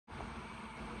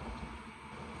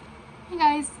Hey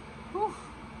guys. Ooh,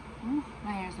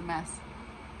 my hair's a mess.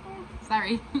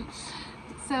 Sorry.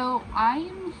 So I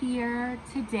am here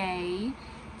today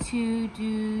to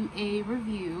do a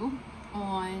review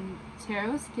on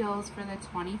Tarot Skills for the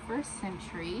 21st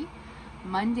Century,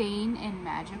 Mundane and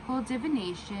Magical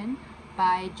Divination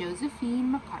by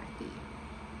Josephine McCarthy.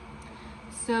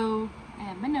 So I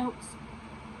have my notes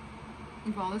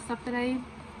of all the stuff that I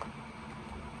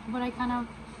kind of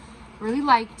really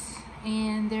liked,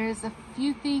 and there's a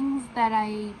few things that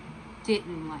I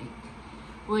didn't like,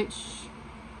 which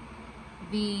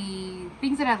the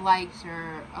things that I liked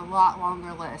are a lot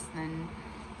longer list than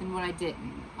what I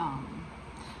didn't.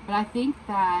 But I think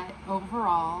that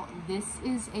overall this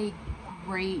is a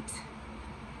great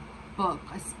book,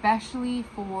 especially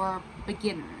for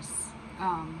beginners.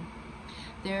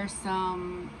 There's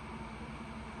some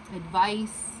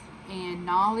advice and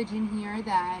knowledge in here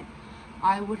that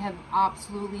I would have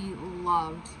absolutely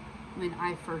loved when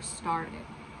I first started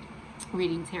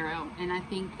reading tarot, and I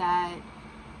think that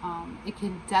it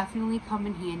can definitely come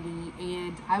in handy,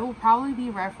 and I will probably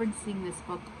be referencing this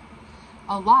book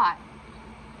a lot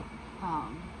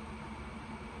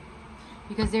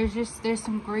because there's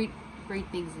some great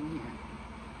things in here.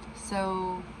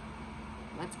 So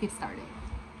let's get started.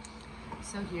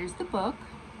 So here's the book.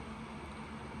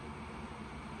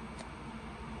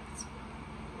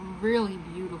 Really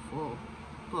beautiful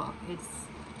book. It's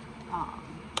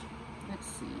let's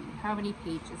see, how many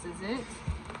pages is it?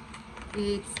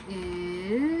 It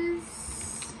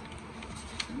is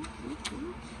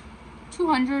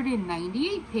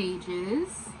 298 pages,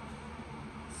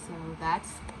 so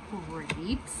that's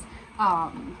great.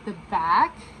 The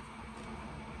back,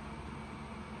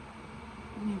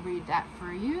 let me read that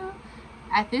for you.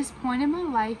 At this point in my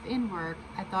life and work,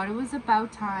 I thought it was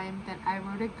about time that I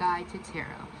wrote a guide to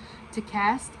tarot, to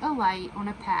cast a light on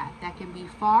a path that can be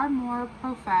far more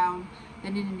profound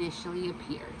than it initially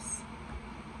appears.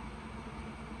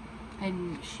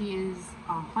 And she is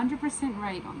 100%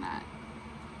 right on that,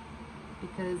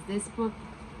 because this book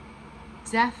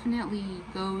definitely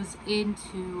goes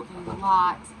into a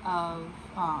lot of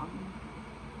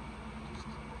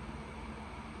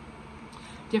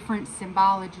different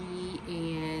symbology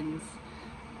and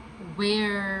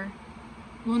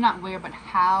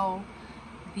how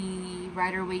the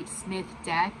Rider-Waite-Smith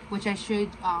deck, which I should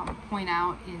point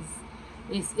out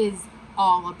is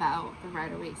all about the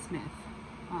Rider-Waite-Smith.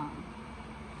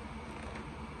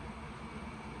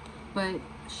 But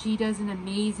she does an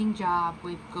amazing job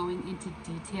with going into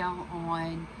detail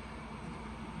on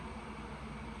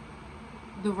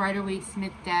the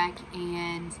Rider-Waite-Smith deck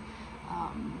and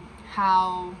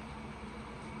how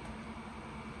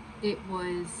it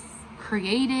was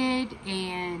created,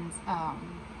 and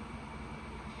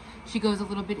she goes a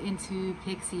little bit into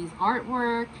Pixie's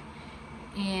artwork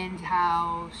and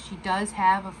how she does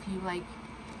have a few like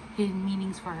hidden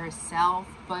meanings for herself,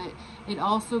 but it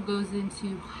also goes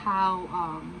into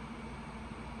how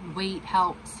Waite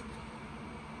helped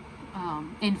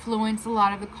influence a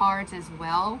lot of the cards as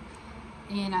well,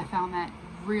 and I found that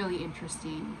really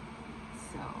interesting.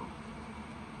 So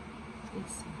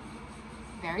it's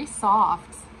very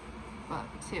soft book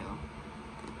too,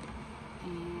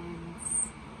 and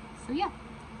so yeah,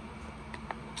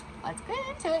 let's get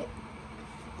into it.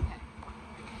 Okay.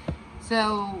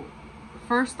 So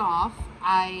first off,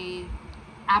 I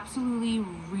absolutely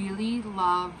really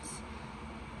loved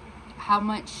how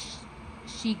much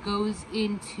she goes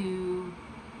into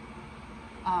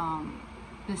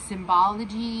the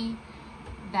symbology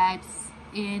that's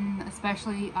in,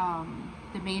 especially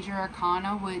the major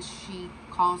arcana, which she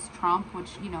calls Trump,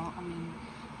 which, you know, I mean,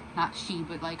 not she,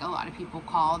 but like a lot of people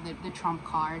call the Trump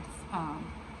cards.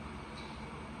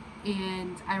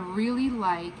 And I really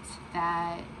liked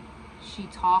that she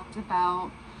talked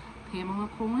about Pamela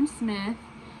Colin Smith,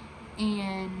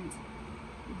 and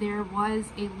there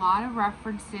was a lot of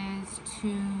references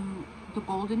to the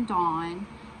Golden Dawn,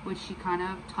 which she kind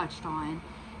of touched on,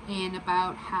 and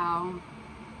about how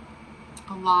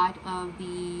a lot of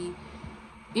the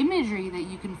imagery that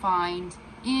you can find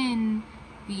in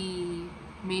the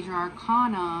major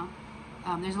arcana,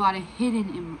 there's a lot of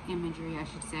hidden imagery, I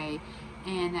should say,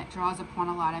 and that draws upon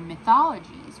a lot of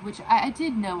mythologies, which I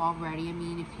did know already. I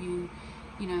mean, if you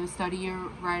know, study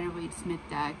your Rider-Waite-Smith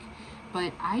deck,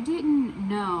 but I didn't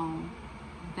know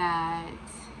that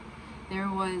there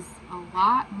was a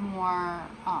lot more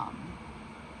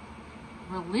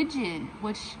religion,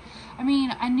 which, I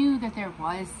mean, I knew that there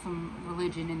was some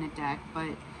religion in the deck,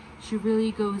 but she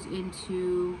really goes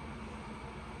into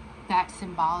that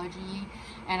symbology,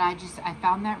 and I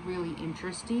found that really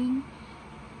interesting.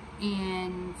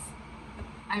 And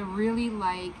I really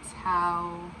liked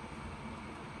how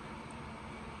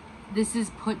this is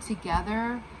put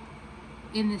together,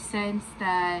 in the sense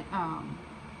that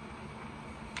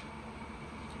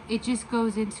it just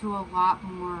goes into a lot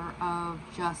more of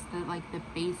just the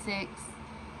basics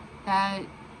that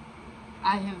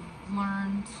I have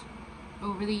learned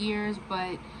over the years,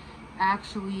 but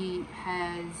actually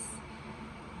has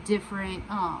different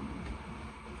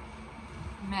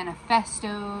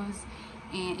manifestos,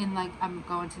 and like I'm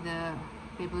going to the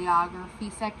bibliography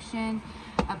section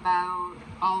about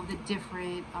all the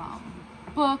different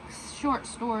books, short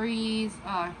stories,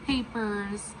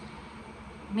 papers,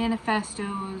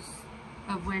 manifestos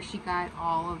of where she got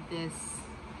all of this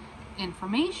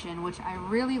information, which I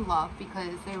really love,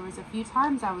 because there was a few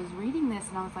times I was reading this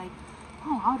and I was like,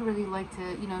 oh, I would really like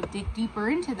to, dig deeper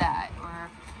into that, or,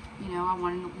 I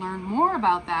want to learn more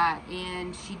about that.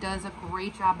 And she does a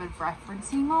great job of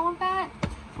referencing all of that,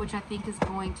 which I think is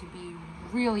going to be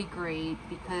really great,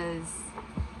 because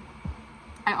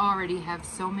I already have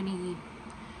so many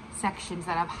sections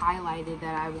that I've highlighted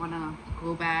that I want to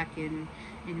go back and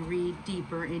read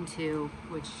deeper into,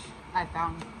 which I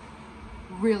found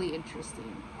really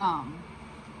interesting.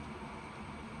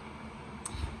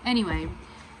 Anyway,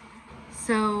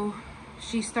 so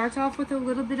she starts off with a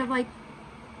little bit of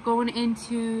going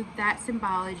into that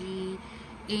symbology,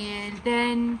 and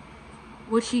then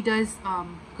what she does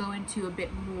go into a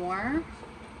bit more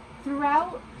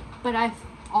throughout. But I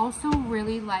also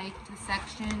really liked the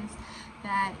sections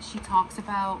that she talks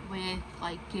about with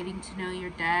getting to know your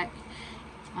deck,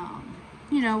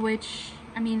 which,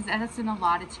 I mean, that's in a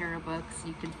lot of tarot books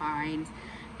you can find.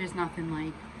 There's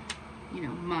nothing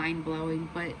mind-blowing,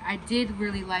 but I did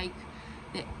really like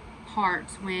the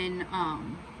parts when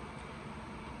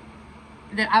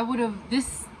that I would have,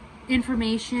 this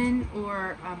information,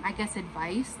 or I guess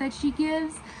advice that she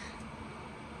gives,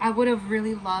 I would have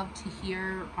really loved to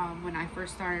hear when I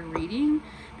first started reading,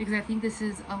 because I think this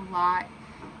is a lot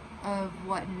of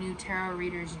what new tarot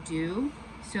readers do.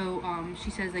 So she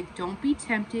says, don't be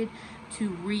tempted to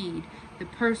read the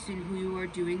person who you are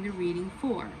doing the reading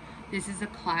for. This is a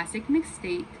classic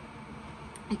mistake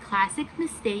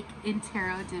in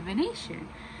tarot divination.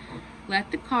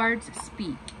 Let the cards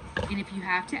speak. And if you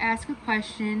have to ask a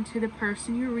question to the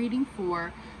person you're reading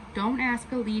for, don't ask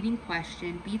a leading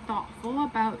question. Be thoughtful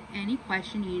about any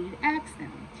question you need to ask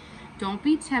them. Don't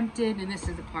be tempted, and this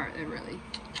is the part that really,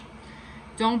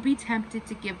 don't be tempted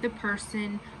to give the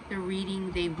person the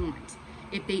reading they want.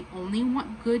 If they only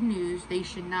want good news, they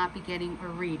should not be getting a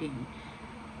reading.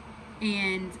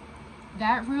 And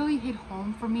that really hit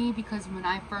home for me, because when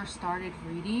I first started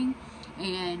reading,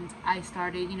 and I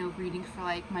started, reading for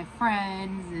my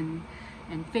friends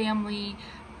and family,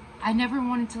 I never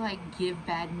wanted to give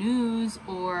bad news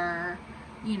or,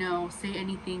 say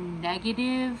anything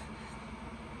negative.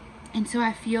 And so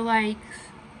I feel like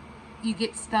you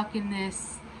get stuck in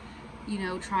this,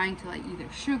 trying to either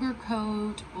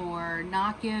sugarcoat or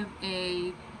not give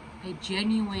a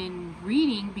genuine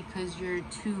reading because you're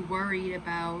too worried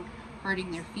about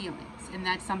hurting their feelings. And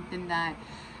that's something that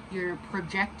you're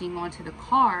projecting onto the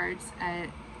cards.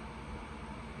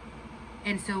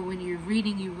 And so when you're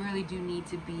reading, you really do need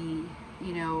to be,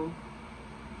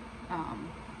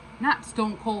 not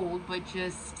stone cold, but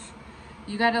just,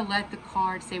 you got to let the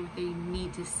cards say what they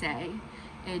need to say,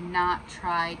 and not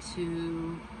try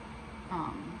to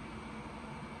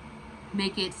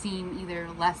make it seem either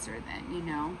lesser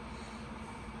than,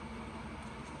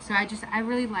 So I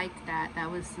really liked that. That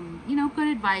was some, good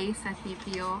advice. I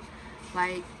feel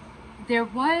like there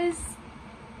was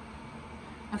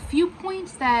a few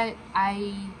points that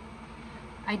I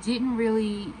didn't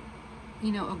really,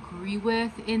 agree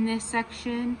with in this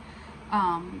section.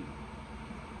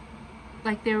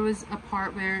 There was a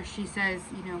part where she says,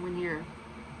 when you're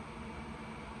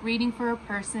reading for a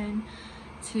person,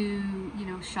 to,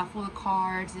 shuffle the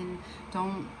cards and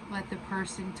don't let the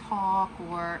person talk,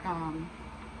 or,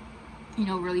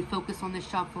 really focus on the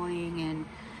shuffling,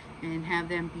 and have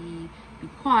them be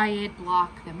quiet,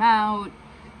 block them out,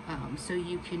 so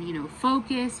you can,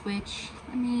 focus, which,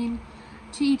 I mean,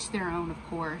 to each their own, of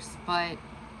course, but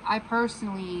I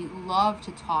personally love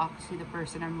to talk to the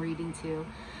person I'm reading to.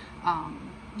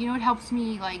 It helps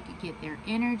me get their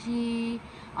energy,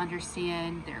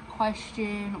 understand their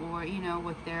question, or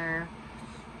what they're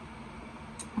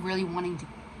really wanting to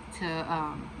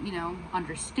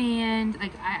understand.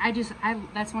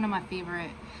 That's one of my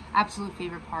absolute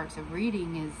favorite parts of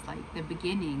reading, is the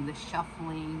beginning, the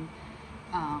shuffling,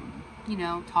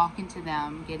 talking to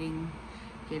them, getting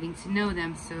to know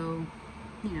them. So,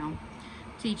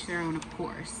 to each their own, of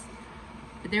course.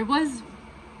 But there was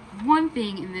one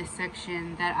thing in this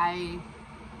section that I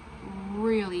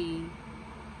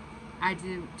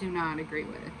do not agree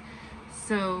with.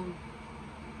 So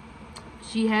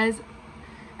she has,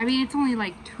 I mean, it's only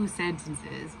like 2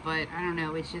 sentences, but I don't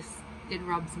know, it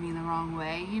rubs me the wrong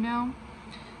way, you know?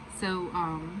 So,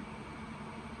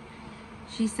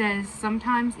 she says,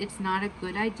 sometimes it's not a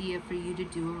good idea for you to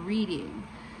do a reading,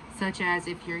 such as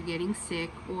if you're getting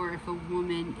sick or if a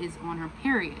woman is on her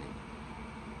period.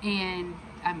 And,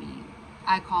 I mean,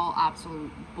 I call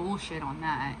absolute bullshit on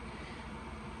that.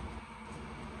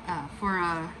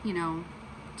 For, you know,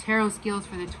 tarot skills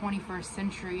for the 21st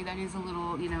century, that is a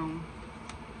little, you know,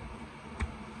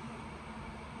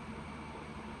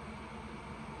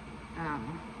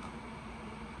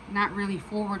 not really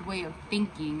forward way of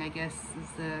thinking, I guess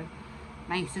is the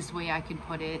nicest way I could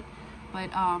put it. But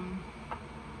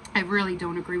I really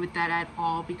don't agree with that at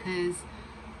all, because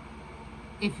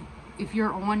if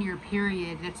you're on your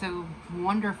period, that's a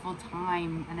wonderful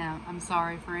time. And I'm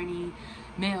sorry for any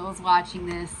males watching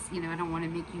this, you know, I don't want to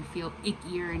make you feel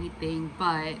icky or anything,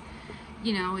 but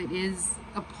you know, it is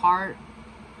a part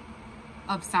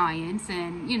of science,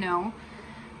 and you know,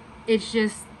 it's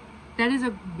just, that is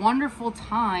a wonderful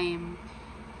time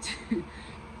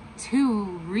to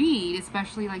read,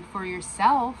 especially like for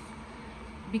yourself,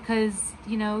 because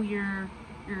you know, you're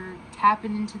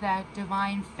tapping into that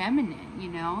divine feminine, you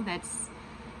know, that's,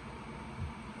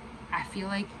 I feel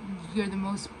like you're the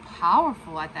most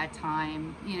powerful at that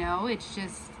time, you know. It's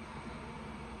just,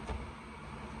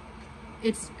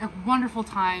 it's a wonderful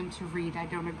time to read. I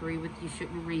don't agree with you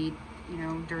shouldn't read, you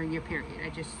know, during your period.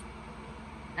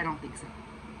 I don't think so.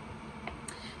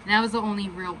 And that was the only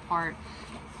real part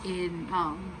in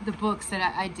the books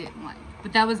that I didn't like.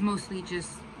 But that was mostly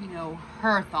just, you know,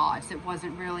 her thoughts. It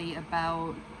wasn't really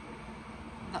about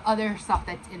the other stuff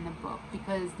that's in the book,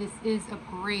 because this is a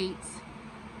great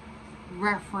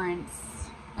reference,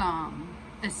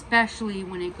 especially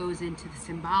when it goes into the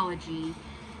symbology,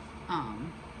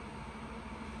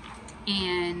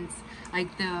 and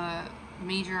like the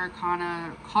major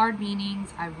arcana card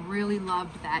meanings. I really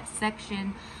loved that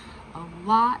section a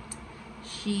lot.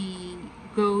 She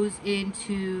goes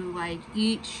into like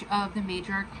each of the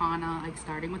major arcana, like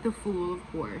starting with the Fool, of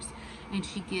course, and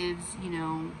she gives, you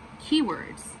know,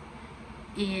 keywords,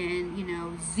 and you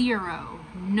know, 0,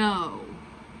 no,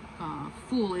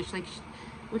 foolish, like,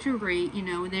 which are great. You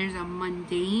know, there's a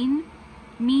mundane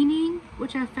meaning,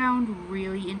 which I found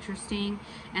really interesting,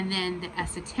 and then the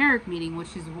esoteric meaning,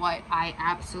 which is what I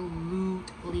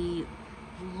absolutely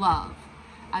love.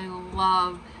 I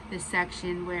love the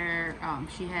section where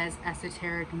she has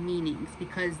esoteric meanings,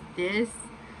 because this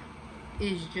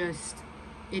is just,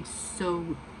 it's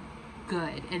so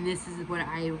good, and this is what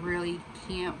I really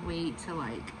can't wait to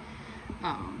like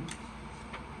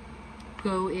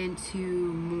go into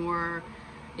more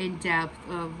in depth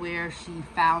of where she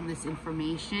found this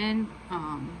information.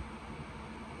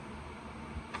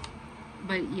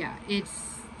 But yeah, it's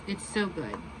so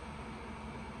good.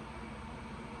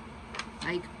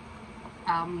 Like,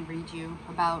 let me read you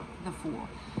about the Fool.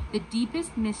 The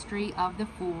deepest mystery of the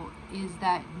Fool is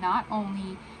that not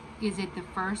only is it the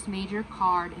first major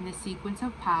card in the sequence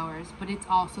of powers, but it's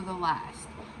also the last,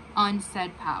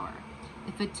 unsaid power.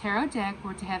 If a tarot deck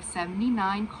were to have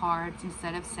 79 cards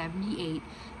instead of 78,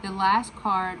 the last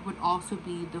card would also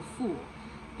be the Fool,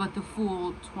 but the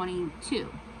Fool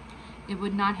 22. It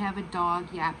would not have a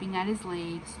dog yapping at his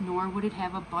legs, nor would it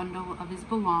have a bundle of his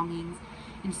belongings.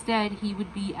 Instead, he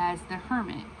would be as the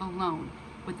hermit, alone,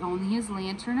 with only his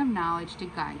lantern of knowledge to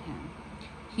guide him.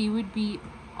 He would be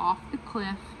off the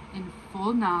cliff in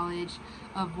full knowledge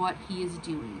of what he is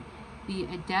doing, the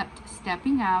adept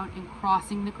stepping out and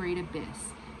crossing the great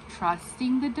abyss,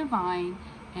 trusting the divine,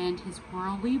 and his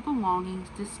worldly belongings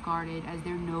discarded as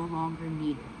they're no longer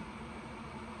needed.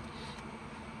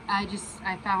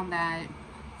 I found that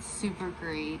super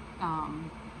great.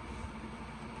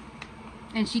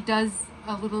 And she does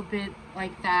a little bit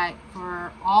like that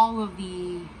for all of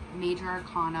the major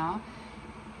arcana.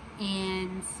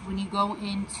 And when you go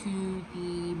into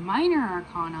the minor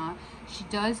arcana, she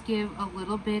does give a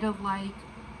little bit of like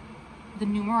the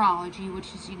numerology,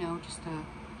 which is, you know,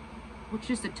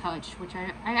 just a touch, which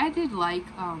I did like.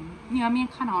 You know, I mean,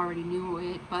 I kind of already knew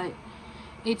it, but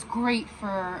it's great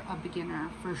for a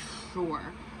beginner for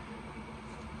sure.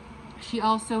 She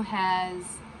also has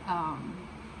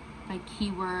like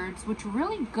keywords, which are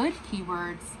really good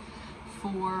keywords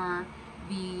for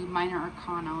the minor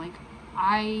arcana. Like,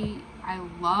 I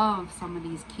love some of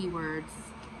these keywords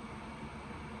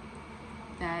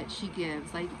that she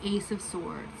gives, like Ace of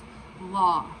Swords,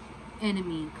 law,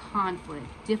 enemy,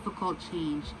 conflict, difficult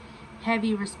change,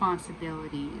 heavy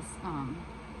responsibilities.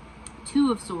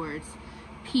 Two of Swords,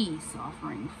 peace,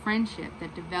 offering friendship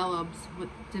that develops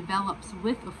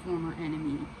with a former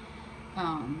enemy.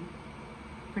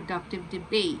 Productive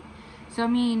debate. So I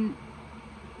mean,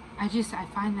 I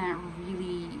find that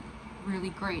really, really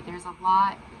great. There's a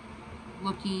lot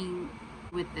looking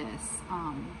with this.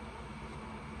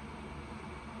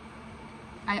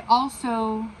 I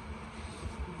also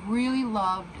really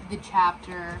loved the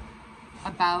chapter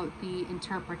about the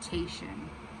interpretation.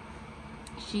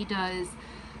 She does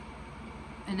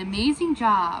an amazing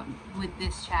job with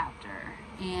this chapter,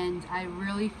 and I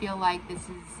really feel like this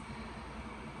is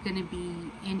going to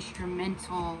be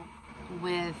instrumental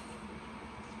with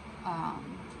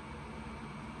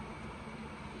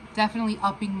definitely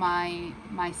upping my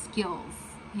skills,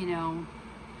 you know,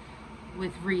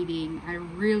 with reading. I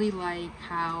really like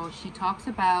how she talks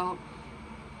about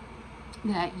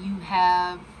that you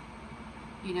have,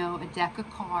 you know, a deck of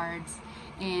cards,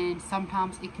 and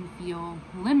sometimes it can feel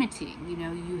limiting. You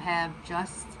know, you have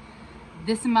just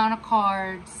this amount of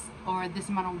cards or this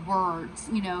amount of words,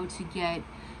 you know, to get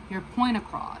your point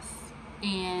across.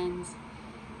 And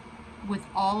with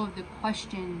all of the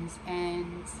questions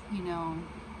and, you know,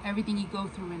 everything you go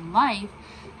through in life,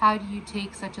 how do you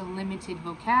take such a limited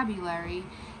vocabulary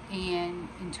and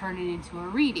turn it into a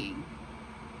reading?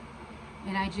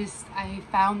 And I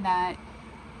found that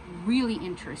really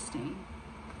interesting.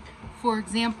 For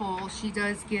example, she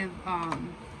does give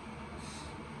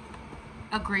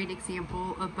a great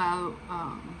example about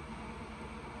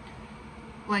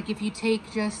like if you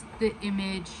take just the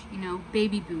image, you know,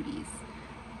 baby booties.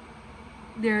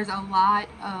 There's a lot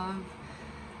of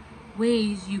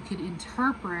ways you could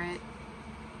interpret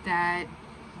that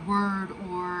word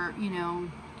or, you know,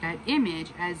 that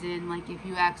image, as in, like, if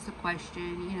you ask the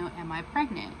question, you know, am I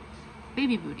pregnant?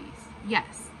 Baby booties,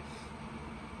 yes.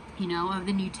 You know, and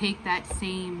then you take that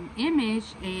same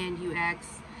image and you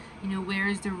ask, you know, where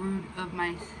is the root of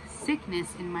my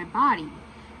sickness in my body?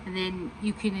 And then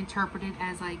you can interpret it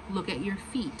as, like, look at your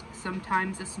feet.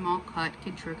 Sometimes a small cut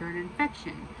can trigger an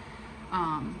infection.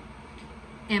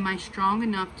 Am I strong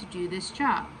enough to do this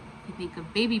job? You think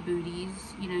of baby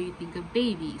booties, you know, you think of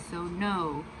baby, so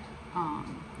no,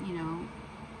 you know,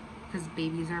 because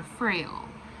babies are frail.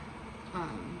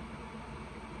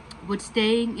 Would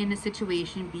staying in a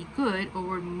situation be good, or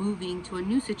would moving to a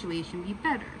new situation be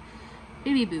better?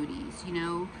 Baby booties, you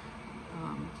know,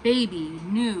 baby,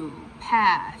 new,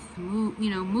 path, you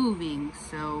know, moving,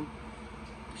 so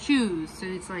shoes, so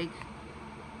it's like,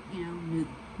 you know, new,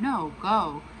 no,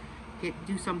 go,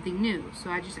 do something new. So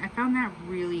I found that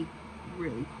really,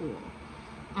 really cool.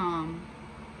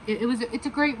 It's a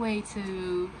great way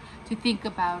to think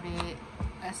about it,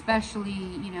 especially,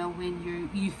 you know, when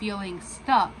you're feeling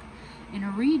stuck in a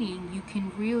reading. You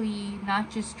can really not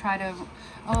just try to,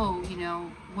 oh, you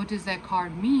know, what does that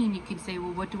card mean? You can say,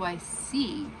 well, what do I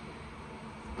see?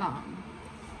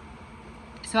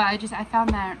 So I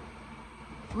found that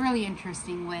really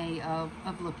interesting way of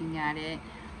looking at it.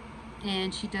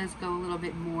 And she does go a little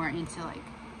bit more into, like,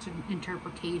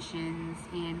 interpretations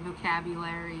and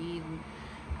vocabulary, and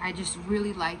I just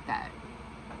really like that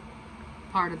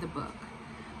part of the book.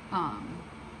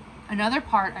 Another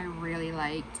part I really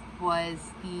liked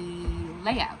was the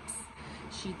layouts.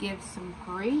 She gives some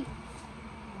great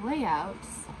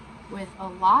layouts with a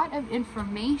lot of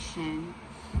information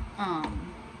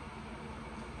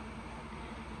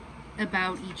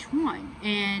about each one.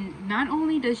 And not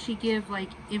only does she give, like,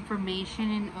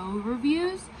 information and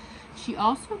overviews, she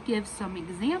also gives some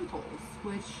examples,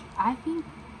 which I think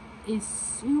is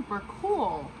super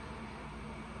cool.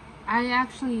 I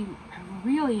actually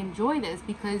really enjoy this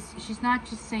because she's not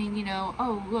just saying, you know,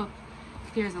 oh, look,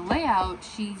 here's a layout.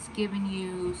 She's giving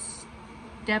you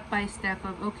step by step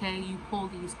of, okay, you pull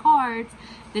these cards,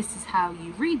 this is how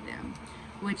you read them,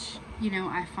 which, you know,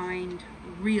 I find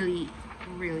really,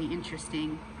 really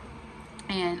interesting.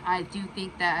 And I do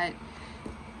think that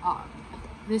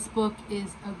this book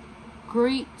is a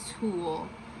great tool,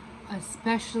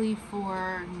 especially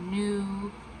for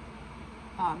new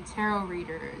tarot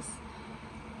readers.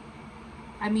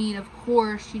 I mean, of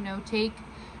course, you know, take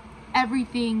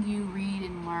everything you read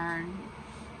and learn,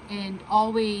 and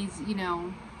always, you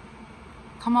know,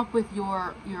 come up with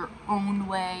your own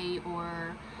way,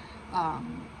 or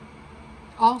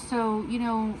also, you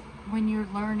know, when you're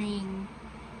learning,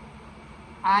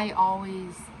 I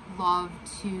always love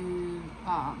to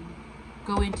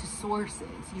go into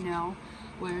sources, you know,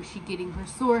 where is she getting her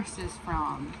sources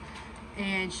from?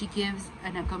 And she gives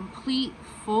a complete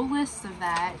full list of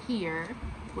that here,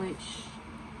 which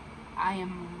I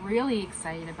am really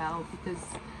excited about, because,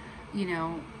 you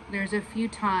know, there's a few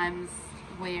times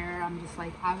where I'm just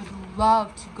like, I would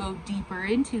love to go deeper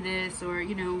into this, or,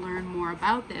 you know, learn more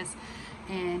about this.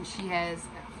 And she has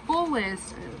a full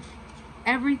list of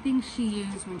everything she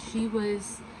used when she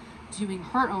was doing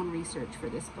her own research for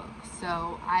this book.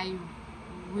 So I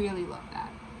really love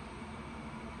that.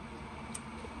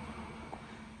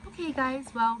 Okay guys,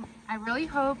 well, I really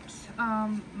hoped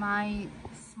my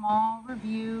small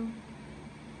review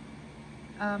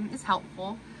is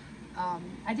helpful.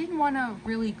 I didn't want to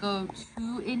really go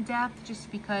too in depth, just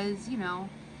because, you know,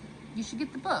 you should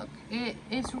get the book.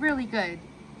 It's really good.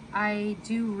 I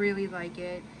do really like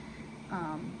it.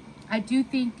 I do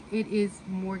think it is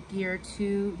more geared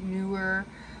to newer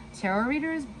tarot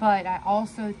readers, but I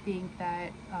also think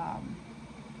that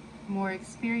more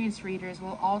experienced readers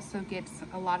will also get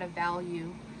a lot of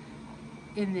value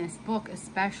in this book,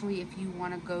 especially if you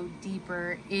want to go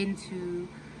deeper into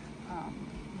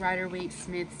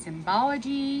Rider-Waite-Smith's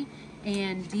symbology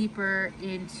and deeper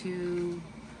into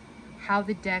how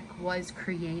the deck was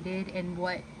created and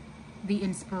what the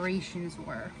inspirations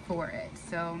were for it.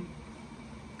 So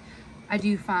I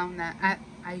do found that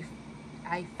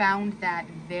I found that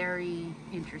very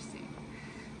interesting.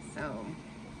 So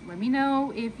let me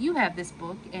know if you have this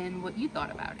book and what you thought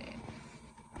about it.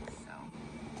 So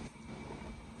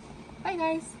bye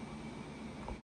guys.